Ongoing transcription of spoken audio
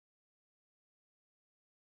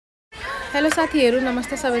Hello साथीहरु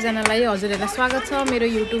नमस्ते सबैजनालाई हजुरहरुलाई स्वागत छ मेरो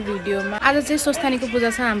YouTube भिडियोमा। आज चाहिँ स्वस्थानीको पूजा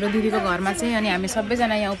छ हाम्रो दिदीको घरमा चाहिँ अनि हामी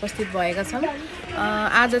सबैजना यहाँ उपस्थित भएका छौं।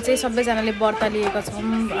 आज चाहिँ सबैजनाले व्रत लिएका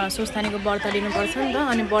छौं। स्वस्थानीको व्रत लिनुपर्छ नि त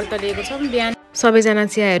अनि व्रत लिएको छौं। बिहान सबैजना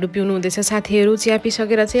चियाहरु पिउनु हुँदैछ। साथीहरु चिया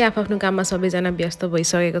पिसकेर चाहिँ आफ्नो काममा सबैजना व्यस्त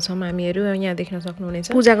भइसकेका छौं। हामीहरु यहाँ देख्न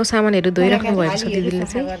सक्नुहुनेछ पूजाको सामानहरु धोइराख्नु भएको छ दिदीले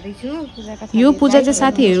चाहिँ। यो पूजा चाहिँ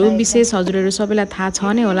साथीहरु विशेष हजुरहरु सबैलाई थाहा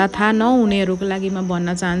छ नै होला, थाहा नहुनेहरुको लागि म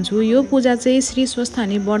भन्न चाहन्छु। यो पूजा चाहिँ श्री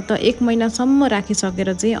स्वस्थानी व्रत 1 महिनासम्म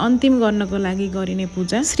राखिसकेर चाहिँ अन्तिम गर्नको लागि गरिने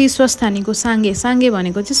पूजा श्री स्वस्थानीको साङ्गे। साङ्गे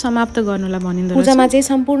भनेको चाहिँ समाप्त गर्नुलाई भनिन्छ। पूजामा चाहिँ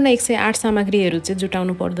सम्पूर्ण 108 सामग्रीहरु चाहिँ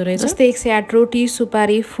जुटाउनु पर्दो रहेछ। जस्तै 108 रोटी,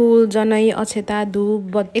 सुपारी, फूल, जनै, अक्षता, धूप,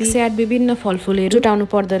 बत्ती, 108 विभिन्न फलफूलहरु जुटाउनु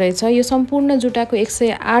पर्दो रहेछ। यो सम्पूर्ण जुटाएको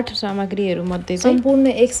 108 सामग्रीहरु मध्ये सम्पूर्ण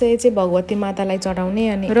 100 चाहिँ भगवती मातालाई चढाउने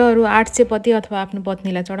अनि र अरु 8 चाहिँ पति अथवा आफ्नो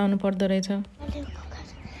पत्नीलाई चढाउनु पर्दो रहेछ।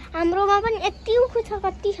 हाम्रोमा पनि यति उखु छ,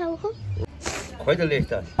 कति छ उखु? खोइ त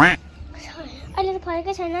लेख्छ। अहिले त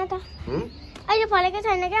फलेकै छैन त। अहिले फलेकै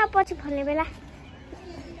छैन के, अब पछि फल्ने बेला।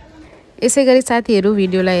 यसैगरी साथीहरु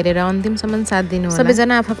भिडियोलाई हेरेर अन्तिमसम्म साथ दिनु होला।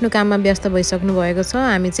 सबैजना आफ्नो काममा व्यस्त भइसक्नु भएको छ।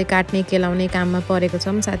 हामी चाहिँ काट्ने केलाउने काममा परेको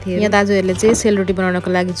छौं साथीहरु। यहाँ दाजुहरुले चाहिँ सेलरोटी बनाउनको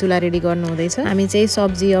लागि चुला रेडी गर्नु हुँदैछ। हामी चाहिँ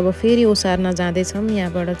सब्जी अब फेरि ओसार्न जाँदै छौं।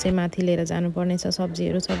 यहाँबाट चाहिँ माथि लिएर जानुपर्ने छ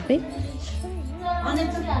सब्जीहरु सबै।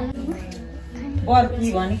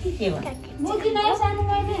 बर्फी भने के भन्छ?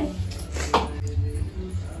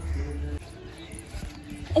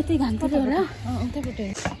 यति घामतिर होला उतैपट्टि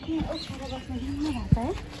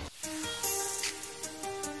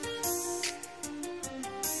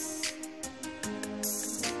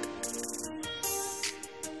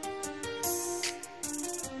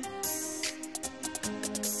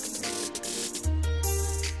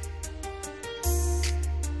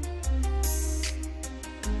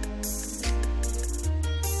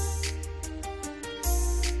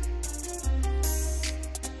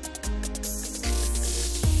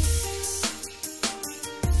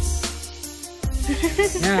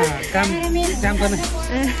काम गर्ने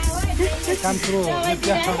काम सुरु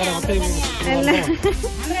प्याज सकेर मात्रै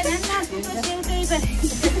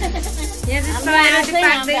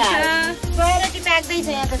सोयरोटी पाक्दैछ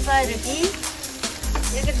यहाँ त सोयरोटी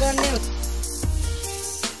यो चाहिँ गर्ने हो।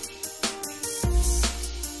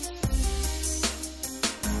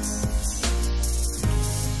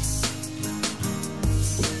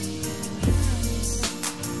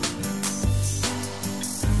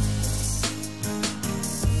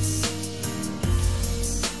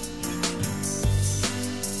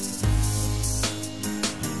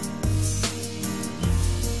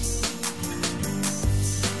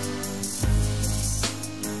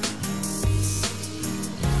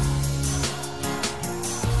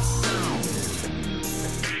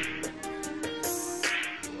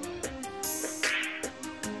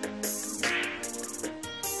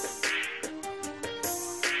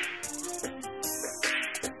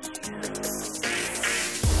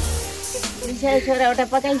 एउटा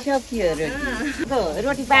पकाइसक्यो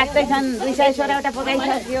रोटी पाक्दैछन्। 216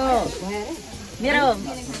 पकाइसक्यो। मेरो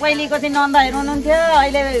पहिलेको चाहिँ नन्दहरू हुनुहुन्थ्यो,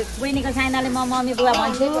 अहिले बहिनीको साइनाले म मम्मी बुवा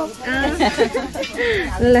भन्छु।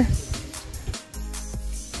 ल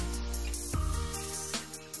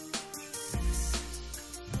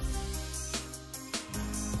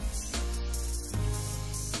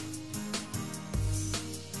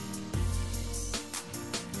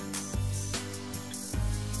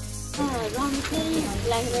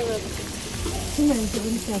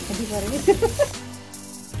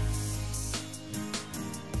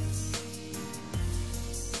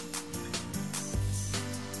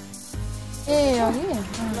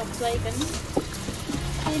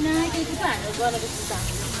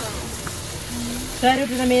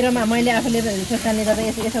सोयरोटी त मेरोमा मैले आफूले सोच्ने गर्दा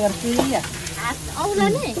यसो यसो गर्छु।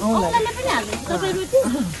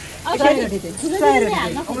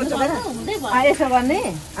 यसो गर्ने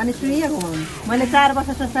अनि सुइया घुमाउने। मैले 4 वर्ष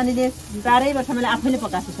सोच्ने 4 वर्ष मैले आफैले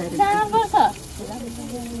पकाएको सोयरोटी। 4 वर्ष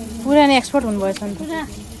पुरा नै एक्सपर्ट हुनुभएछ नि त।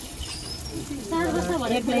 4 वर्ष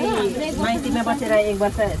एक्लै माइतीमा बसेर 1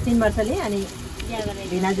 वर्ष 3 वर्षले अनि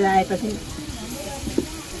भिनाजु आएपछि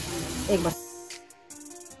 1 वर्ष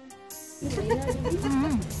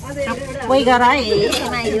कोही गर है।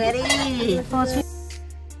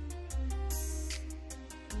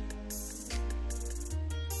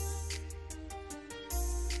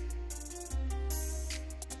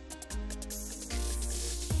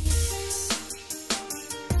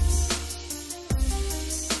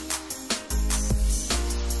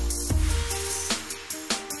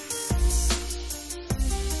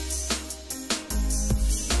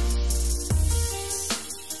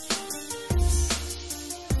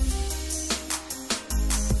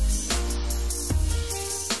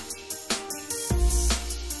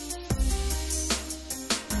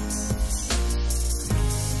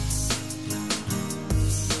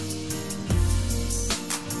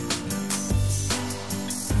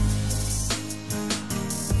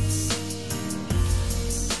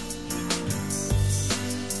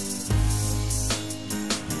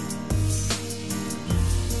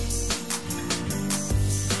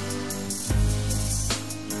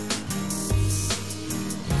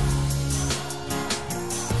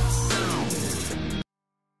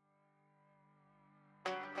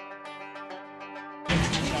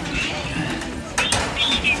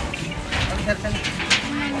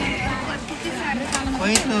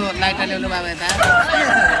 खोइ त्यो लाइटर ल्याउनु बाबा यता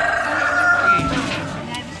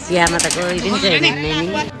बिहामा त कोही पनि छैन नि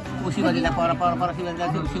शिवजीलाई पर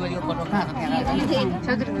शिवजीको फोटो कहाँ छ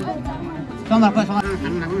त्यहाँ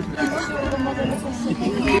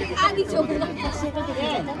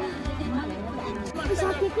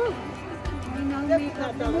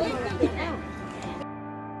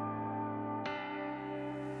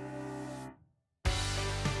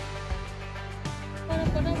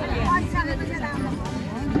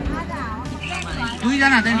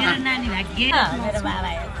दुईजना नानी भाग्य मेरो बाबा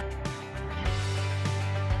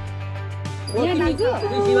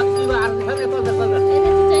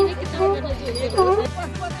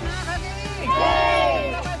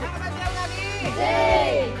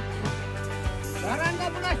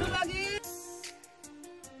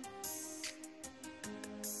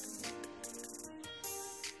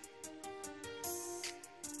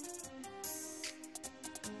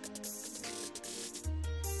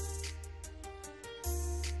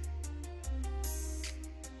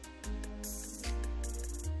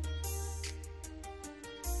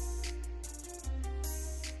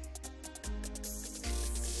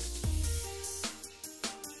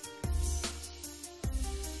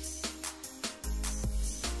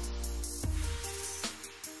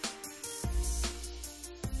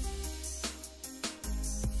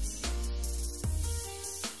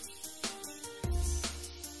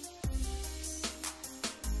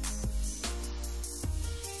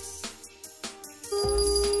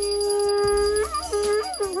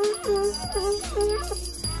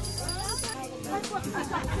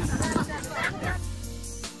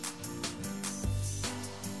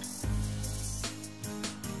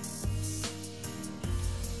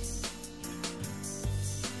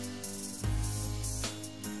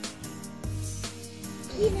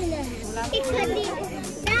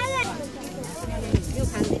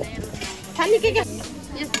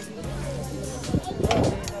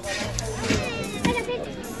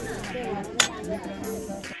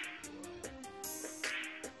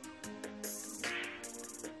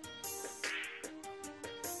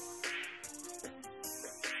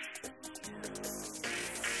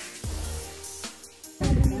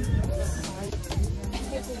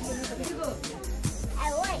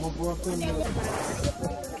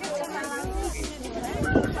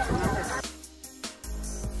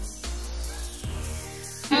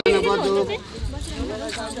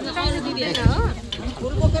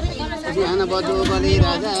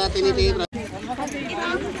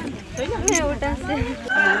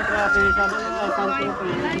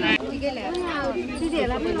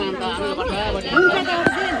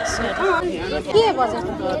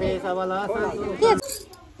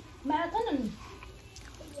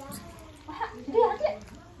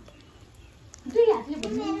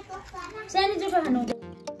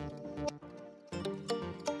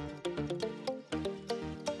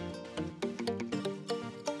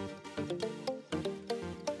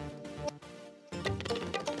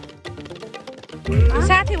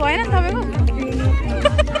साथी भएन नि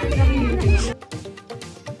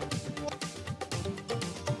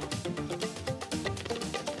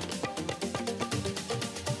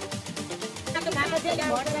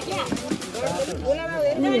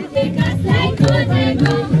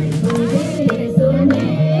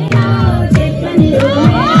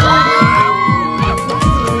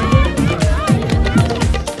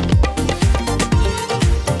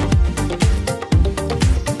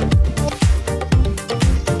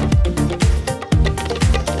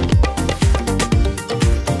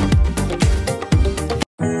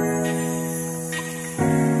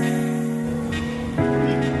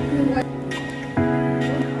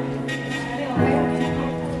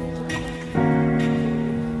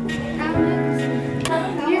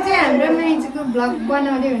तपाईको ब्लग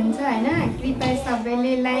बनाउँदै हुन्छ हैन कृपया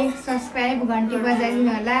सबैले लाइक सब्स्क्राइब घण्टी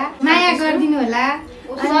बजाइदिनु होला माया गरिदिनु होला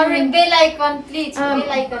बेल आइकन प्लिज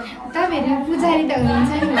बेल आइकन तपाईहरु पुजारी त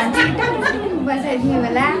हुनुहुन्छ नि घण्टी बजाइदिनु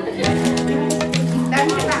होला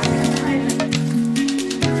धन्यवाद।